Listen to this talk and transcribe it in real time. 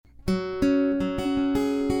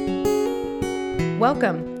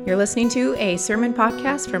Welcome. You're listening to a sermon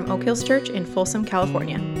podcast from Oak Hills Church in Folsom,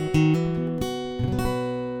 California.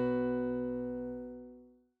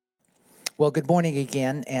 Well, good morning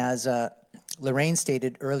again. As Lorraine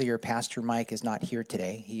stated earlier, Pastor Mike is not here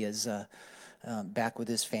today. He is back with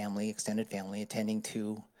his family, extended family, attending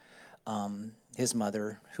to his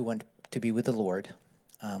mother, who went to be with the Lord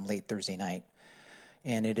late Thursday night.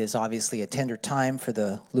 And it is obviously a tender time for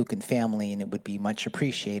the Lucan family, and it would be much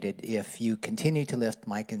appreciated if you continue to lift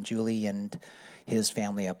Mike and Julie and his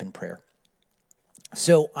family up in prayer.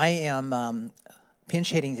 So I am pinch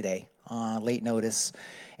hitting today on late notice,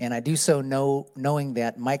 and I do so knowing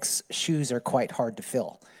that Mike's shoes are quite hard to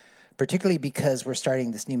fill, particularly because we're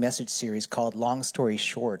starting this new message series called Long Story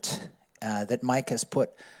Short that Mike has put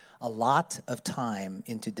a lot of time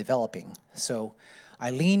into developing. So I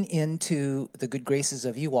lean into the good graces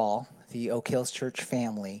of you all, the Oak Hills Church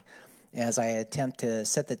family, as I attempt to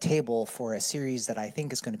set the table for a series that I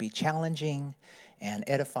think is going to be challenging and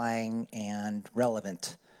edifying and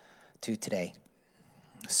relevant to today.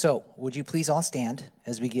 So, would you please all stand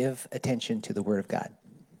as we give attention to the Word of God?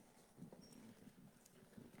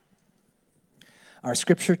 Our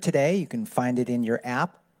scripture today, you can find it in your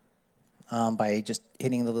app by just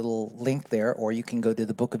hitting the little link there, or you can go to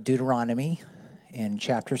the book of Deuteronomy in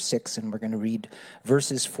chapter 6, and we're going to read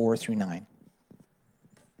verses 4 through 9.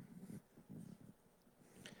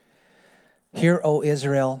 Hear, O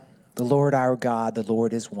Israel, the Lord our God, the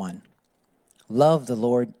Lord is one. Love the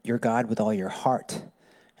Lord your God with all your heart,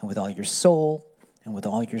 and with all your soul, and with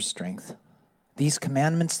all your strength. These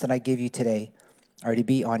commandments that I give you today are to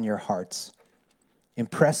be on your hearts.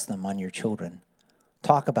 Impress them on your children.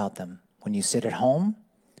 Talk about them when you sit at home,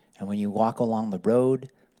 and when you walk along the road,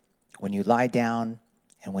 when you lie down,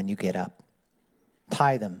 and when you get up.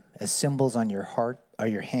 Tie them as symbols on your heart or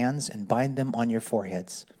your hands, and bind them on your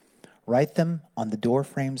foreheads. Write them on the door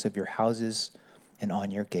frames of your houses and on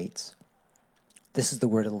your gates. This is the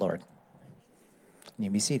word of the Lord. You may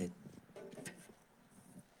be seated.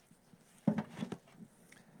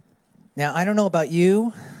 Now, I don't know about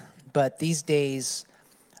you, but these days,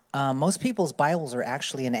 most people's Bibles are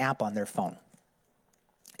actually an app on their phone.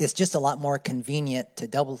 It's just a lot more convenient to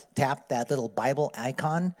double tap that little Bible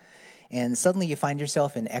icon, and suddenly you find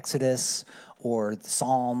yourself in Exodus or the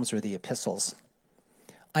Psalms or the epistles.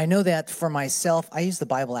 I know that for myself, I use the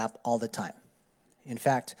Bible app all the time. In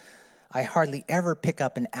fact, I hardly ever pick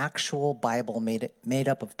up an actual Bible made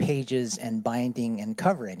up of pages and binding and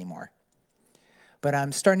cover anymore. But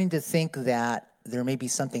I'm starting to think that there may be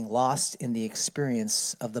something lost in the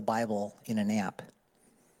experience of the Bible in an app.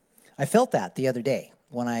 I felt that the other day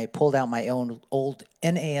when I pulled out my own old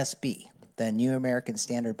NASB, the New American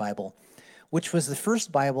Standard Bible, which was the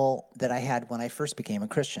first Bible that I had when I first became a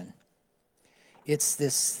Christian. It's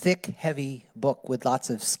this thick, heavy book with lots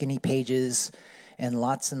of skinny pages and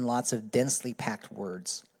lots of densely packed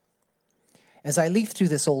words. As I leafed through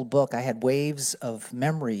this old book, I had waves of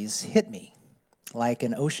memories hit me, like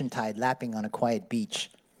an ocean tide lapping on a quiet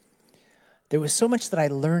beach. There was so much that I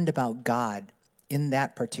learned about God in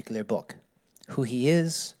that particular book. Who he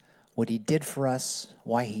is, what he did for us,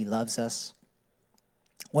 why he loves us.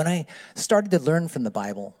 When I started to learn from the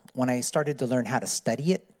Bible, when I started to learn how to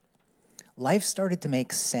study it, life started to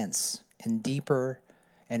make sense in deeper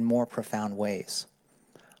and more profound ways.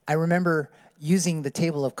 I remember using the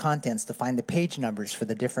table of contents to find the page numbers for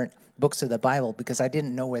the different books of the Bible because I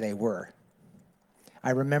didn't know where they were.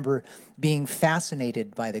 I remember being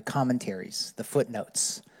fascinated by the commentaries, the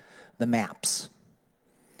footnotes, the maps.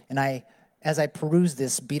 And as I perused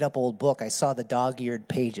this beat-up old book, I saw the dog-eared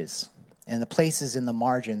pages and the places in the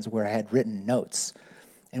margins where I had written notes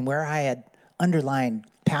and where I had underlined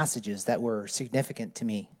passages that were significant to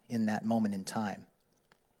me in that moment in time.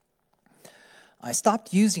 I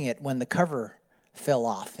stopped using it when the cover fell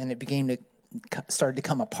off and it started to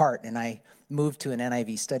come apart, and I moved to an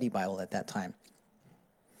NIV study Bible at that time.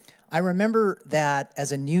 I remember that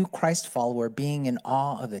as a new Christ follower, being in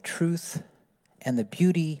awe of the truth and the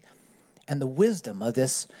beauty and the wisdom of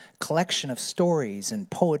this collection of stories and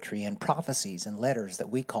poetry and prophecies and letters that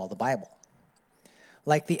we call the Bible.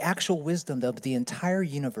 Like the actual wisdom of the entire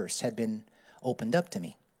universe had been opened up to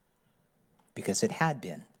me, because it had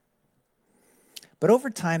been. But over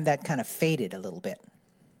time, that kind of faded a little bit.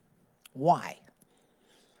 Why?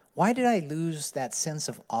 Why did I lose that sense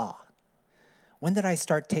of awe? When did I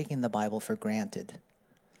start taking the Bible for granted?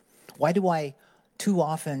 Why do I too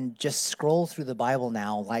often just scroll through the Bible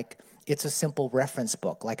now like it's a simple reference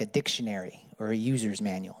book, like a dictionary or a user's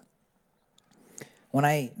manual? When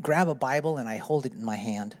I grab a Bible and I hold it in my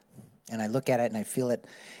hand and I look at it and I feel it,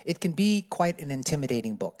 it can be quite an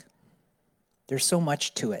intimidating book. There's so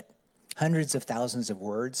much to it. Hundreds of thousands of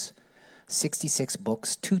words, 66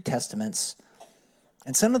 books, 2 testaments,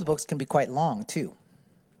 and some of the books can be quite long too.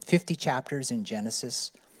 50 chapters in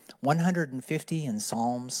Genesis, 150 in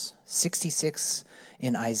Psalms, 66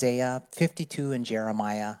 in Isaiah, 52 in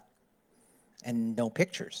Jeremiah, and no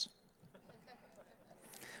pictures.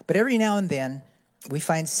 But every now and then, we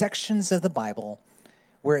find sections of the Bible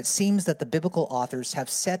where it seems that the biblical authors have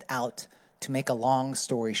set out to make a long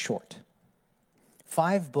story short.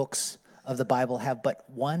 5 books of the Bible have but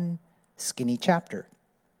one skinny chapter.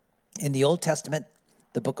 In the Old Testament,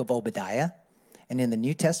 the book of Obadiah, and in the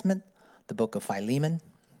New Testament, the book of Philemon,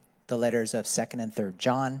 the letters of 2nd and 3rd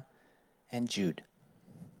John, and Jude.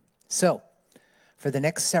 So, for the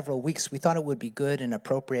next several weeks, we thought it would be good and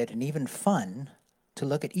appropriate and even fun to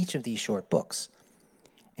look at each of these short books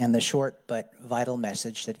and the short but vital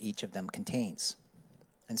message that each of them contains.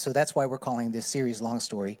 And so that's why we're calling this series Long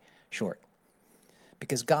Story Short.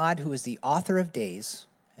 Because God, who is the author of days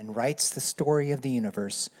and writes the story of the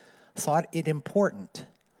universe, thought it important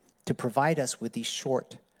to provide us with these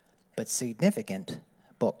short but significant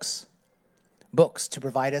books. Books to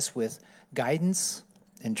provide us with guidance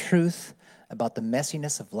and truth about the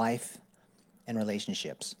messiness of life and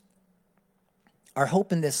relationships. Our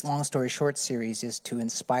hope in this Long Story Short series is to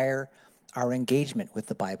inspire our engagement with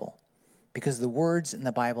the Bible, because the words in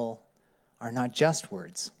the Bible are not just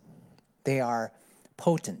words. They are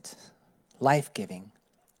potent, life-giving,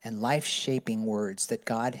 and life-shaping words that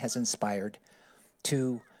God has inspired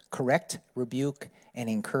to correct, rebuke, and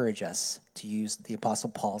encourage us, to use the Apostle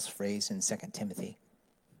Paul's phrase in 2 Timothy.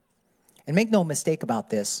 And make no mistake about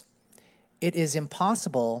this, it is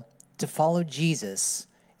impossible to follow Jesus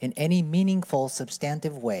in any meaningful,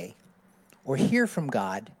 substantive way, or hear from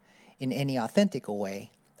God in any authentic way,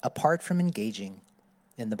 apart from engaging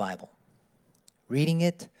in the Bible. Reading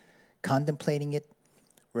it, contemplating it,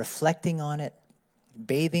 reflecting on it,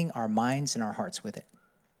 bathing our minds and our hearts with it,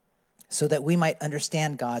 so that we might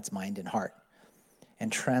understand God's mind and heart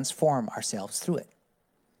and transform ourselves through it.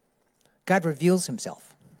 God reveals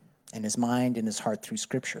himself and his mind and his heart through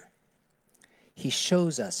Scripture. He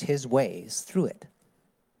shows us his ways through it.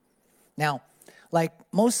 Now, like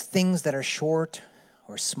most things that are short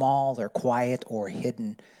or small or quiet or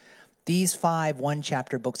hidden, these 5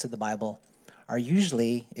 one-chapter books of the Bible are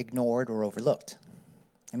usually ignored or overlooked.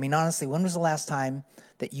 I mean, honestly, when was the last time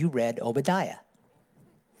that you read Obadiah?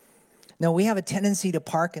 No, we have a tendency to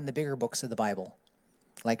park in the bigger books of the Bible,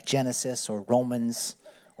 like Genesis or Romans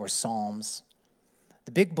or Psalms.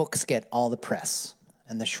 The big books get all the press,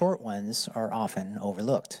 and the short ones are often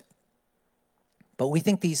overlooked. But we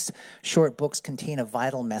think these short books contain a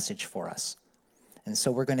vital message for us, and so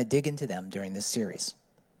we're going to dig into them during this series.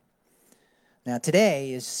 Now,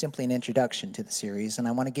 today is simply an introduction to the series, and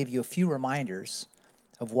I want to give you a few reminders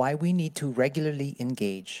of why we need to regularly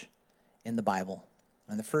engage in the Bible.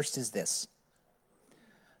 And the first is this: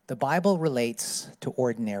 the Bible relates to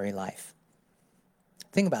ordinary life.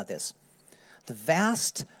 Think about this. The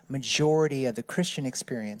vast majority of the Christian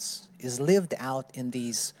experience is lived out in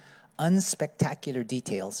these unspectacular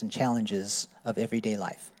details and challenges of everyday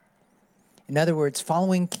life. In other words,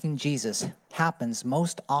 following King Jesus happens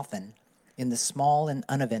most often in the small and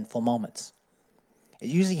uneventful moments. It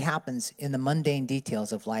usually happens in the mundane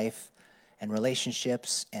details of life and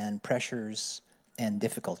relationships and pressures and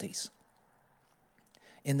difficulties.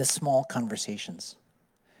 In the small conversations,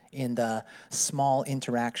 in the small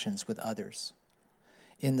interactions with others,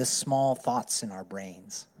 in the small thoughts in our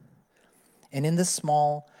brains, and in the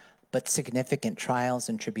small but significant trials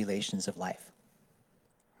and tribulations of life.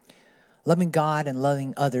 Loving God and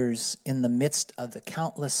loving others in the midst of the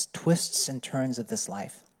countless twists and turns of this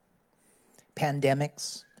life.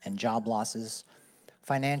 Pandemics and job losses,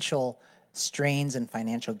 financial strains and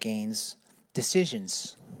financial gains,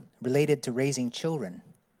 decisions related to raising children,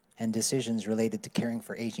 and decisions related to caring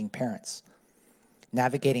for aging parents,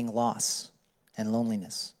 navigating loss and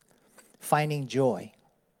loneliness, finding joy,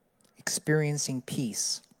 experiencing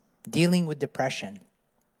peace, dealing with depression,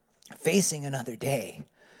 facing another day,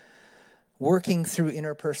 working through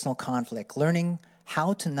interpersonal conflict, learning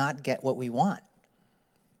how to not get what we want,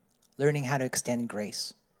 learning how to extend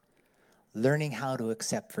grace, learning how to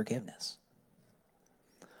accept forgiveness.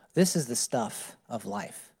 This is the stuff of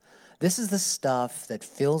life. This is the stuff that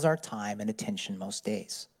fills our time and attention most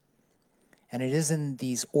days. And it is in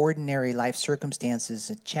these ordinary life circumstances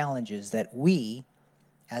and challenges that we,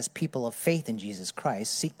 as people of faith in Jesus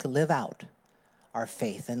Christ, seek to live out our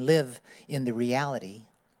faith and live in the reality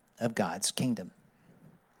of God's kingdom.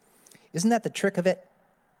 Isn't that the trick of it?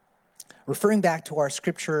 Referring back to our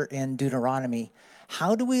scripture in Deuteronomy,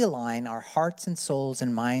 how do we align our hearts and souls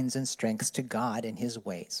and minds and strengths to God and his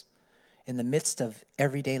ways in the midst of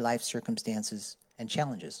everyday life circumstances and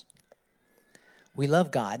challenges? We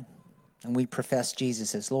love God and we profess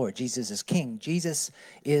Jesus as Lord. Jesus is King. Jesus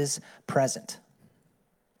is present.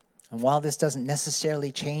 And while this doesn't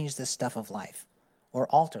necessarily change the stuff of life or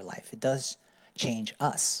alter life, it does change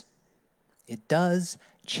us. It does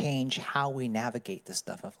change how we navigate the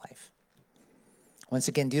stuff of life. Once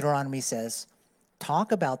again, Deuteronomy says,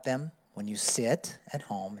 talk about them when you sit at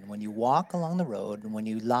home and when you walk along the road and when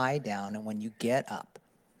you lie down and when you get up.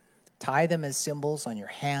 Tie them as symbols on your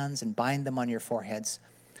hands and bind them on your foreheads.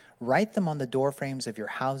 Write them on the doorframes of your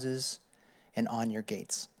houses and on your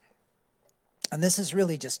gates. And this is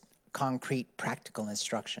really just concrete, practical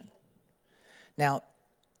instruction. Now,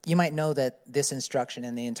 you might know that this instruction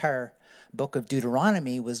in the entire book of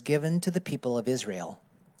Deuteronomy was given to the people of Israel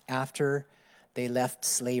after they left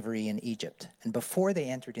slavery in Egypt and before they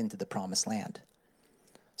entered into the promised land.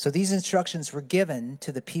 So these instructions were given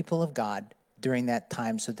to the people of God during that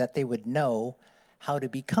time so that they would know how to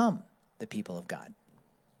become the people of God.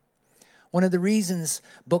 One of the reasons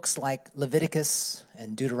books like Leviticus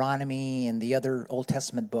and Deuteronomy and the other Old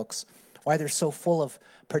Testament books, why they're so full of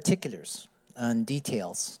particulars and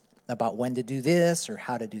details about when to do this or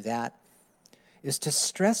how to do that, is to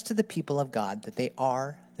stress to the people of God that they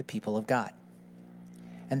are the people of God.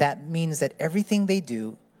 And that means that everything they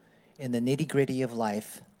do in the nitty-gritty of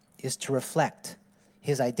life is to reflect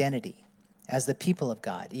his identity as the people of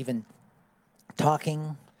God, even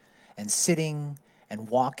talking and sitting and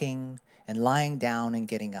walking and lying down and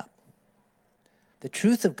getting up. The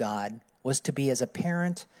truth of God was to be as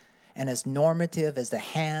apparent and as normative as the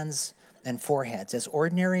hands and foreheads, as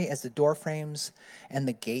ordinary as the doorframes and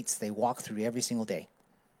the gates they walk through every single day.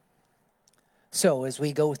 So as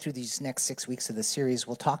we go through these next 6 weeks of the series,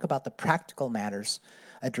 we'll talk about the practical matters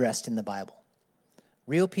addressed in the Bible.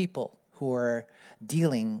 Real people who are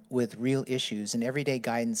dealing with real issues and everyday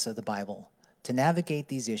guidance of the Bible to navigate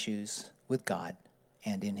these issues with God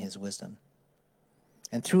and in his wisdom.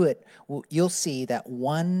 And through it, you'll see that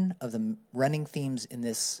one of the running themes in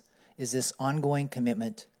this is this ongoing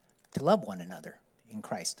commitment to love one another in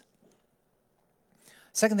Christ.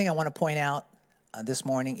 Second thing I want to point out this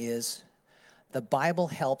morning is the Bible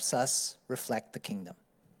helps us reflect the kingdom.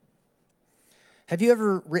 Have you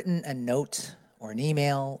ever written a note or an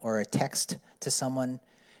email or a text to someone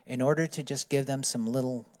in order to just give them a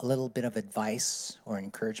little bit of advice or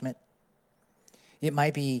encouragement? It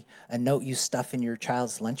might be a note you stuff in your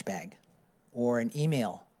child's lunch bag, or an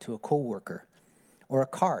email to a coworker, or a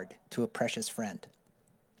card to a precious friend.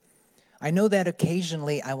 I know that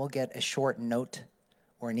occasionally I will get a short note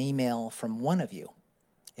or an email from one of you,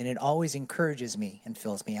 and it always encourages me and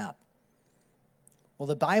fills me up. Well,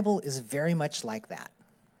 the Bible is very much like that.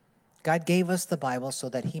 God gave us the Bible so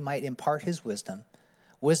that he might impart his wisdom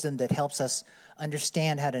that helps us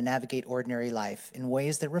understand how to navigate ordinary life in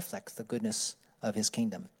ways that reflect the goodness of his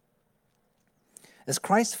kingdom. As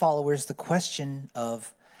Christ followers, the question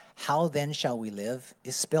of how then shall we live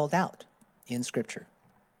is spelled out in Scripture.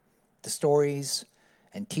 The stories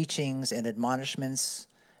and teachings and admonishments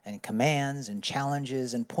and commands and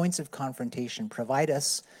challenges and points of confrontation provide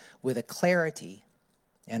us with a clarity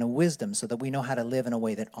and a wisdom so that we know how to live in a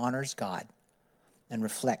way that honors God and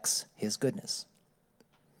reflects his goodness.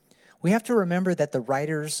 We have to remember that the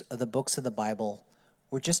writers of the books of the Bible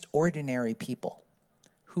were just ordinary people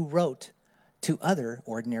who wrote to other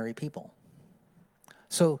ordinary people.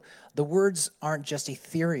 So the words aren't just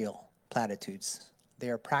ethereal platitudes. They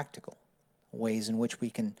are practical ways in which we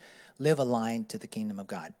can live aligned to the kingdom of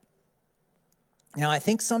God. Now, I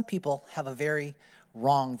think some people have a very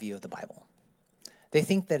wrong view of the Bible. They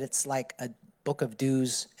think that it's like a book of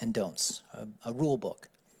do's and don'ts, a rule book.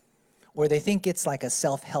 Or they think it's like a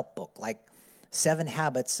self-help book, like 7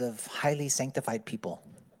 Habits of Highly Sanctified People.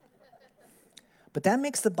 But that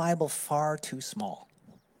makes the Bible far too small.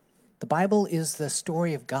 The Bible is the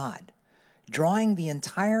story of God, drawing the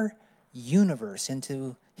entire universe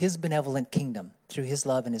into his benevolent kingdom through his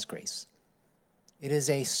love and his grace. It is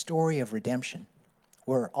a story of redemption,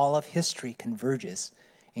 where all of history converges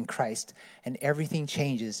in Christ and everything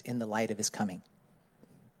changes in the light of his coming.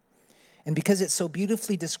 And because it so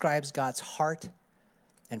beautifully describes God's heart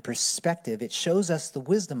and perspective, it shows us the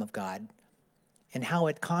wisdom of God and how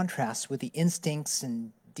it contrasts with the instincts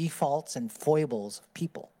and defaults and foibles of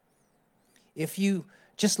people. If you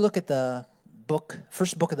just look at the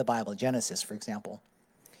first book of the Bible, Genesis, for example,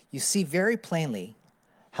 you see very plainly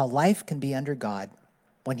how life can be under God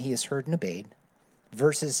when he is heard and obeyed,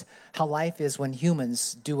 versus how life is when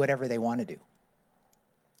humans do whatever they want to do.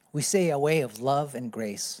 We say a way of love and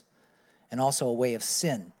grace, and also a way of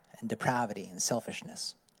sin and depravity and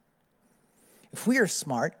selfishness. If we are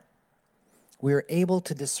smart, we are able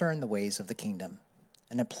to discern the ways of the kingdom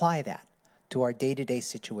and apply that to our day-to-day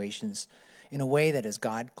situations in a way that is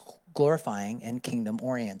God-glorifying and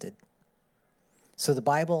kingdom-oriented. So the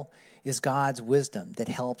Bible is God's wisdom that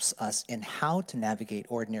helps us in how to navigate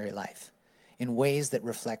ordinary life in ways that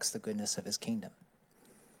reflects the goodness of his kingdom.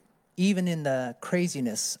 Even in the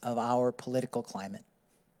craziness of our political climate,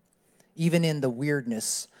 even in the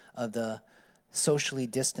weirdness of the socially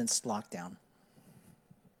distanced lockdown.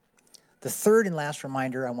 The third and last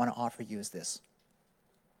reminder I want to offer you is this.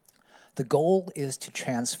 The goal is to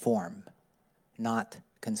transform, not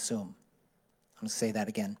consume. I'm going to say that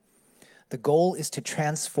again. The goal is to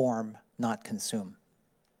transform, not consume.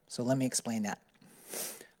 So let me explain that.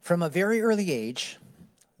 From a very early age,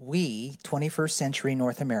 we, 21st century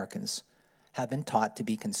North Americans, have been taught to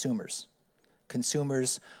be consumers.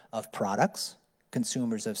 Consumers of products,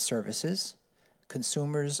 consumers of services,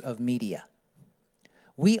 consumers of media.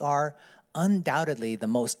 We are undoubtedly the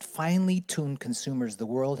most finely tuned consumers the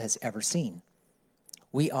world has ever seen.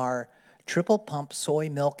 We are triple pump soy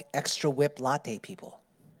milk extra whip latte people.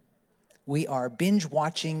 We are binge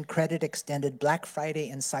watching credit extended Black Friday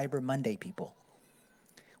and Cyber Monday people.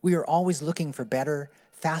 We are always looking for better,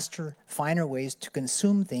 faster, finer ways to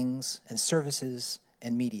consume things and services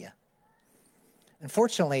and media.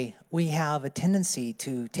 Unfortunately, we have a tendency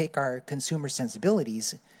to take our consumer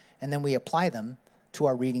sensibilities and then we apply them to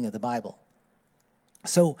our reading of the Bible.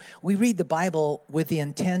 So we read the Bible with the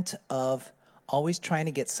intent of always trying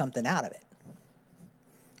to get something out of it.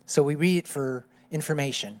 So we read it for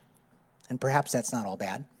information, and perhaps that's not all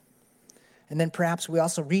bad. And then perhaps we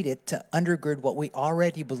also read it to undergird what we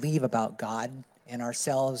already believe about God and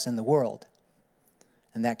ourselves and the world.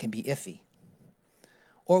 And that can be iffy.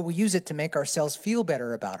 Or we use it to make ourselves feel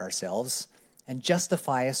better about ourselves and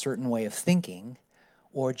justify a certain way of thinking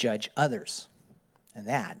or judge others. And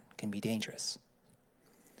that can be dangerous.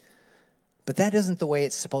 But that isn't the way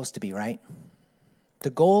it's supposed to be, right? The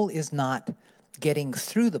goal is not getting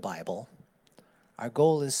through the Bible. Our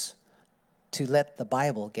goal is to let the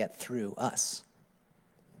Bible get through us.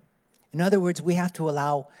 In other words, we have to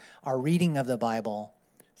allow our reading of the Bible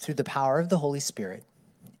through the power of the Holy Spirit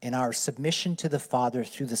and our submission to the Father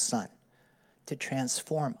through the Son to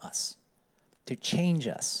transform us, to change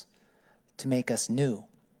us, to make us new.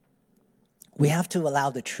 We have to allow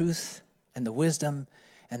the truth and the wisdom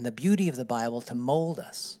and the beauty of the Bible to mold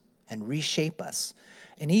us and reshape us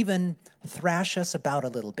and even thrash us about a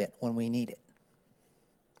little bit when we need it,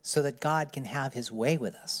 so that God can have his way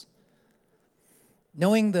with us.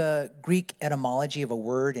 Knowing the Greek etymology of a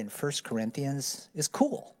word in 1 Corinthians is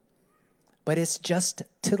cool, but it's just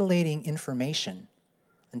titillating information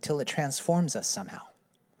until it transforms us somehow.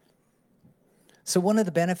 So one of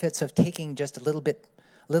the benefits of taking just a little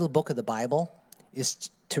book of the Bible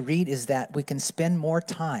is to read is that we can spend more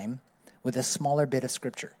time with a smaller bit of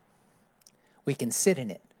Scripture. We can sit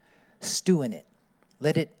in it, stew in it,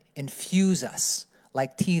 let it infuse us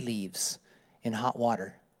like tea leaves in hot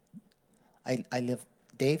water.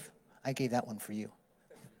 Dave, I gave that one for you.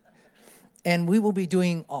 And we will be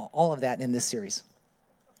doing all of that in this series.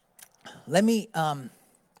 Let me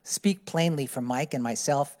speak plainly for Mike and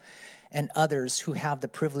myself and others who have the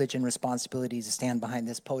privilege and responsibility to stand behind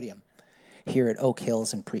this podium here at Oak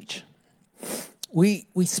Hills and preach. We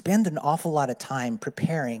spend an awful lot of time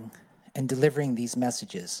preparing and delivering these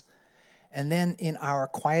messages. And then in our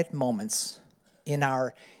quiet moments, in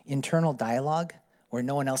our internal dialogue where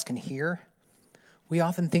no one else can hear, we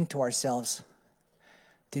often think to ourselves,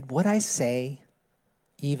 did what I say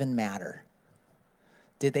even matter?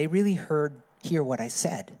 Did they really hear what I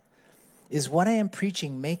said? Is what I am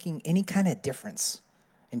preaching making any kind of difference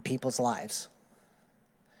in people's lives?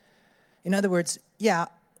 In other words, yeah,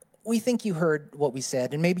 we think you heard what we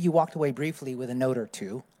said, and maybe you walked away briefly with a note or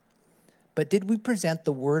two, but did we present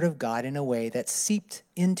the Word of God in a way that seeped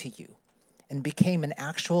into you and became an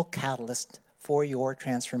actual catalyst for your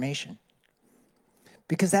transformation?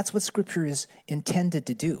 Because that's what Scripture is intended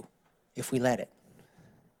to do if we let it.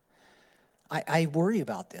 I worry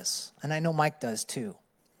about this, and I know Mike does too.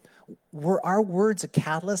 Were our words a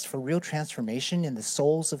catalyst for real transformation in the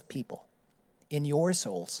souls of people, in your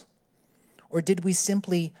souls? Or did we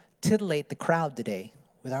simply titillate the crowd today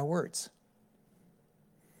with our words?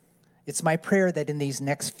 It's my prayer that in these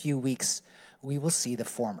next few weeks, we will see the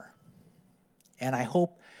former. And I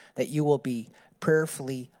hope that you will be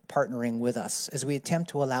prayerfully partnering with us as we attempt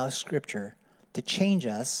to allow Scripture to change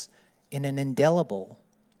us in an indelible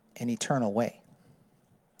and eternal way.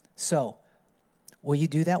 So, will you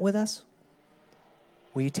do that with us?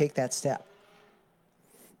 Will you take that step?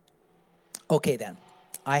 Okay, then.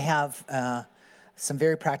 I have some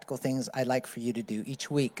very practical things I'd like for you to do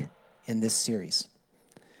each week in this series.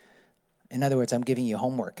 In other words, I'm giving you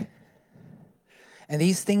homework. And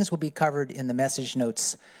these things will be covered in the message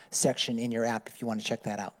notes section in your app if you want to check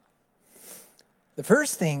that out. The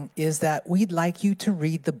first thing is that we'd like you to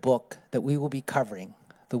read the book that we will be covering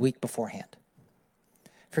the week beforehand.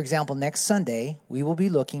 For example, next Sunday, we will be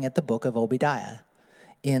looking at the book of Obadiah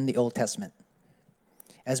in the Old Testament.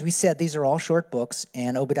 As we said, these are all short books,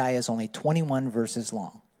 and Obadiah is only 21 verses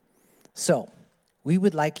long. So, we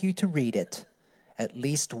would like you to read it at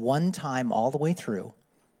least one time all the way through,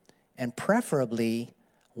 and preferably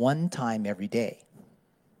one time every day,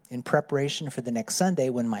 in preparation for the next Sunday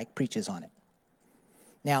when Mike preaches on it.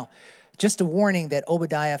 Now, just a warning that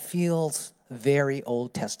Obadiah feels very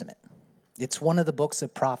Old Testament. It's one of the books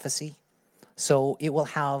of prophecy, so it will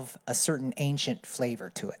have a certain ancient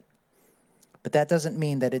flavor to it. But that doesn't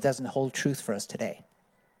mean that it doesn't hold truth for us today.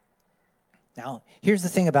 Now, here's the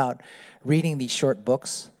thing about reading these short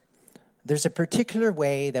books. There's a particular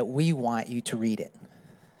way that we want you to read it.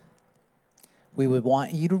 We would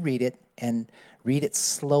want you to read it and read it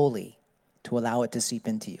slowly to allow it to seep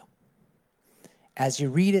into you. As you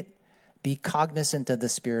read it, be cognizant of the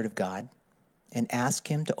Spirit of God and ask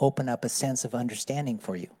Him to open up a sense of understanding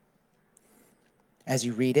for you. As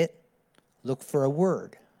you read it, look for a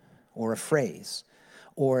word or a phrase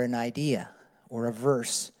or an idea or a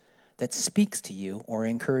verse that speaks to you or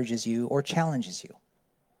encourages you or challenges you.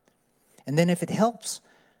 And then if it helps,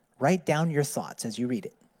 write down your thoughts as you read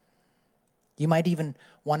it. You might even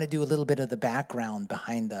want to do a little bit of the background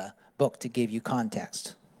behind the book to give you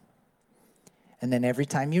context. And then every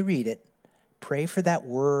time you read it, pray for that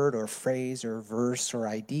word or phrase or verse or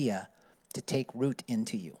idea to take root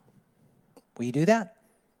into you. Will you do that?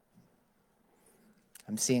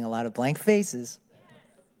 I'm seeing a lot of blank faces.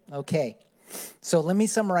 Okay. So let me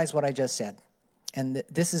summarize what I just said. And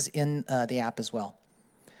this is in the app as well.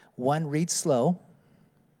 1, read slow.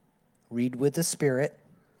 Read with the Spirit.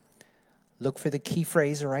 Look for the key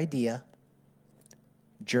phrase or idea.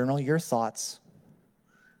 Journal your thoughts.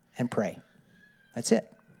 And pray. That's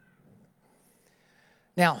it.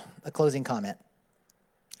 Now, a closing comment.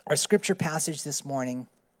 Our scripture passage this morning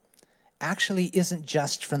actually isn't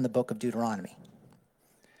just from the book of Deuteronomy.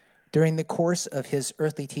 During the course of his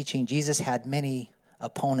earthly teaching, Jesus had many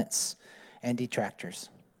opponents and detractors.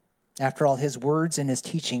 After all, his words and his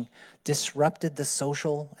teaching disrupted the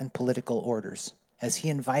social and political orders as he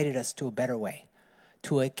invited us to a better way,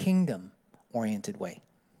 to a kingdom-oriented way.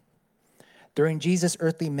 During Jesus'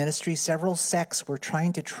 earthly ministry, several sects were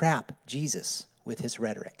trying to trap Jesus with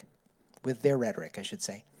their rhetoric, I should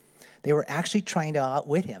say. They were actually trying to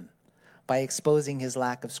outwit him by exposing his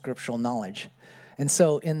lack of scriptural knowledge. And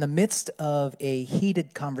so in the midst of a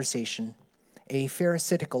heated conversation, a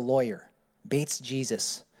Pharisaical lawyer baits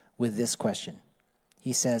Jesus with this question.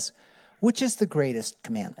 He says, "Which is the greatest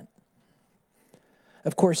commandment?"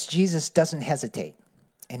 Of course, Jesus doesn't hesitate,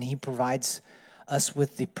 and he provides us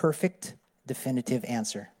with the perfect, definitive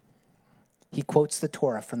answer. He quotes the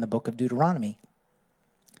Torah from the book of Deuteronomy.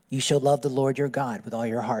 "You shall love the Lord your God with all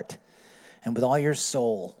your heart, and with all your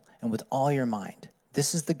soul, and with all your mind.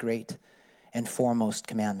 This is the great and foremost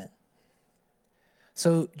commandment."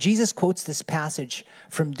 So Jesus quotes this passage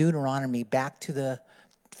from Deuteronomy back to the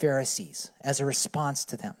Pharisees as a response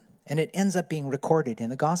to them. And it ends up being recorded in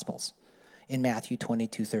the Gospels, in Matthew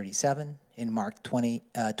 22:37, in Mark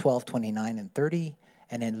 12:29 and 30,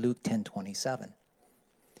 and in Luke 10:27.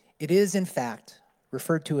 It is, in fact,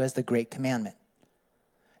 referred to as the Great Commandment.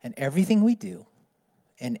 And everything we do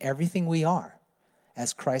and everything we are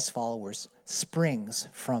as Christ's followers springs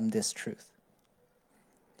from this truth.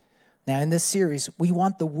 Now, in this series, we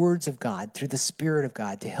want the words of God through the Spirit of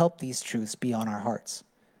God to help these truths be on our hearts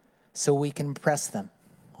so we can impress them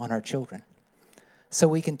on our children, so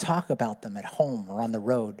we can talk about them at home or on the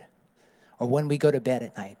road, or when we go to bed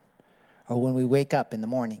at night, or when we wake up in the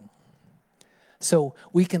morning. So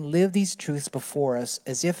we can live these truths before us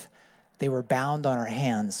as if they were bound on our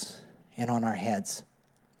hands and on our heads,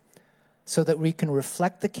 so that we can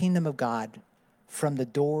reflect the kingdom of God from the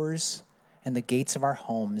doors and the gates of our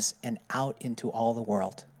homes and out into all the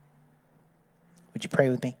world. Would you pray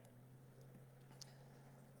with me?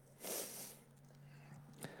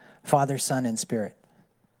 Father, Son, and Spirit,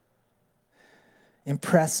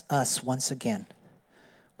 impress us once again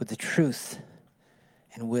with the truth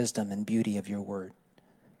and wisdom and beauty of your word.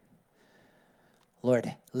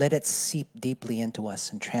 Lord, let it seep deeply into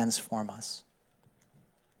us and transform us.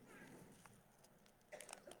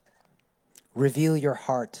 Reveal your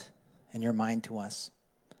heart and your mind to us.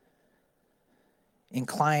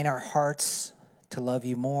 Incline our hearts to love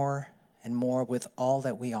you more and more with all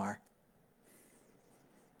that we are.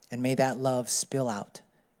 And may that love spill out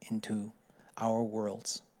into our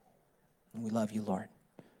worlds. And we love you, Lord.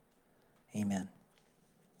 Amen.